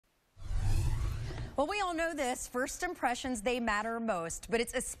Well, we all know this. First impressions, they matter most, but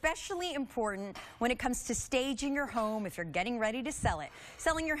it's especially important when it comes to staging your home if you're getting ready to sell it.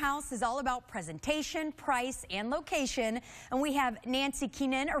 Selling your house is all about presentation, price, and location. And we have Nancy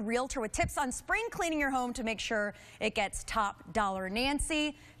Keenan, a realtor, with tips on spring cleaning your home to make sure it gets top dollar.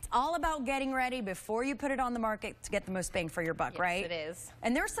 Nancy, it's all about getting ready before you put it on the market to get the most bang for your buck, right? Yes, it is.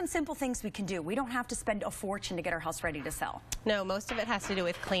 And there are some simple things we can do. We don't have to spend a fortune to get our house ready to sell. No, most of it has to do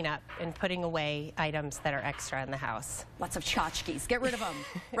with cleanup and putting away items that are extra in the house. Lots of tchotchkes. Get rid of them,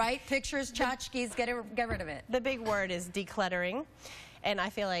 right? Pictures, tchotchkes, get rid of it. The big word is decluttering. And I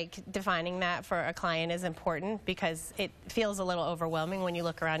feel like defining that for a client is important because it feels a little overwhelming when you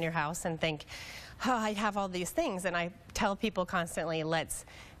look around your house and think, oh, I have all these things. And I tell people constantly, let's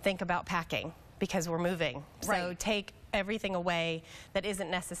think about packing because we're moving. Right. So take everything away that isn't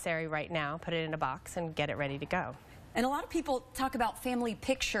necessary right now, put it in a box and get it ready to go. And a lot of people talk about family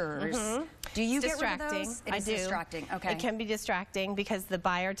pictures. Do you get rid of those? I do. Distracting. Okay. It can be distracting because the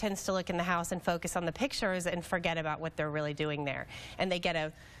buyer tends to look in the house and focus on the pictures and forget about what they're really doing there. And they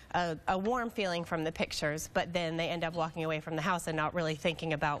get a warm feeling from the pictures, but then they end up walking away from the house and not really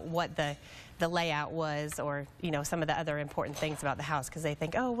thinking about what the layout was, or some of the other important things about the house, because they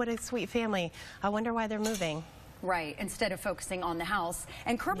think, oh, what a sweet family. I wonder why they're moving. Right, instead of focusing on the house.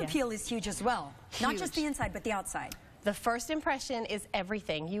 And curb appeal is huge as well. Huge. Not just the inside, but the outside. The first impression is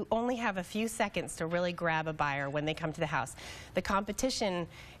everything. You only have a few seconds to really grab a buyer when they come to the house. The competition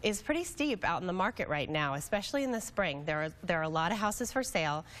is pretty steep out in the market right now, especially in the spring. There are a lot of houses for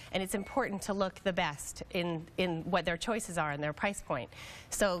sale, and it's important to look the best in what their choices are and their price point.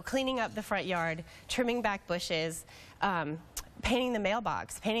 So cleaning up the front yard, trimming back bushes, painting the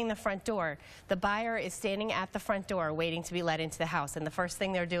mailbox, painting the front door. The buyer is standing at the front door waiting to be let into the house, and the first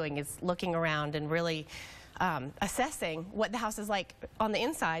thing they're doing is looking around and really assessing what the house is like on the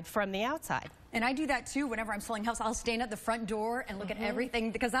inside from the outside. And I do that too whenever I'm selling a house. I'll stand at the front door and look at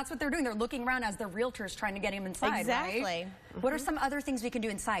everything, because that's what they're doing. They're looking around as the realtors trying to get him inside. Exactly. Right? What are some other things we can do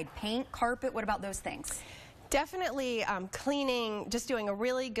inside? Paint, carpet, what about those things? Definitely cleaning, just doing a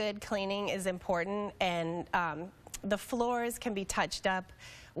really good cleaning is important, and the floors can be touched up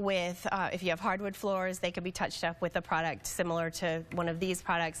with, if you have hardwood floors, they can be touched up with a product similar to one of these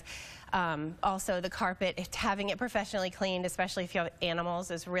products. Also the carpet, having it professionally cleaned, especially if you have animals,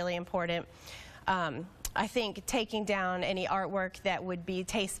 is really important. I think taking down any artwork that would be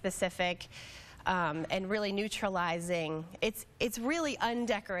taste specific, and really neutralizing. It's really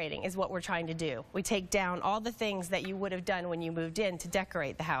undecorating is what we're trying to do. We take down all the things that you would have done when you moved in to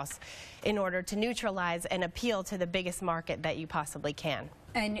decorate the house in order to neutralize and appeal to the biggest market that you possibly can.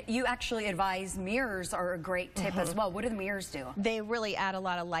 And you actually advise mirrors are a great tip as well. What do the mirrors do? They really add a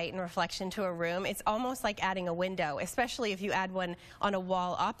lot of light and reflection to a room. It's almost like adding a window, especially if you add one on a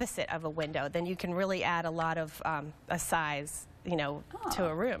wall opposite of a window. Then you can really add a lot of a size to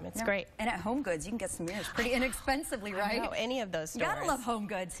a room. It's great. And at Home Goods, you can get some mirrors pretty inexpensively, right? I know, any of those stores. You gotta love Home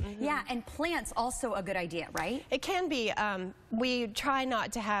Goods. Yeah, and plants also a good idea, right? It can be. We try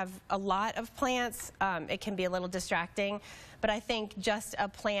not to have a lot of plants. It can be a little distracting, but I think just a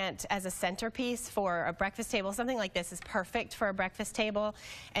plant as a centerpiece for a breakfast table, something like this is perfect for a breakfast table.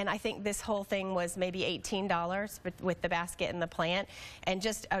 And I think this whole thing was maybe $18 with the basket and the plant, and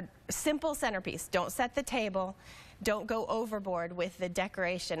just a simple centerpiece. Don't set the table. Don't go overboard with the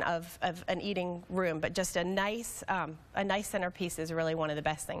decoration of an eating room, but just a nice centerpiece is really one of the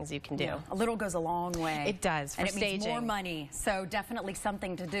best things you can do. Yeah, a little goes a long way. It does, for and it staging. means more money, so definitely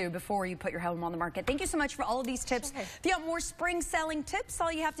something to do before you put your home on the market. Thank you so much for all of these tips. Sure. If you want more spring selling tips,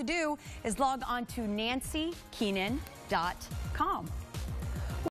 all you have to do is log on to nancykeenan.com.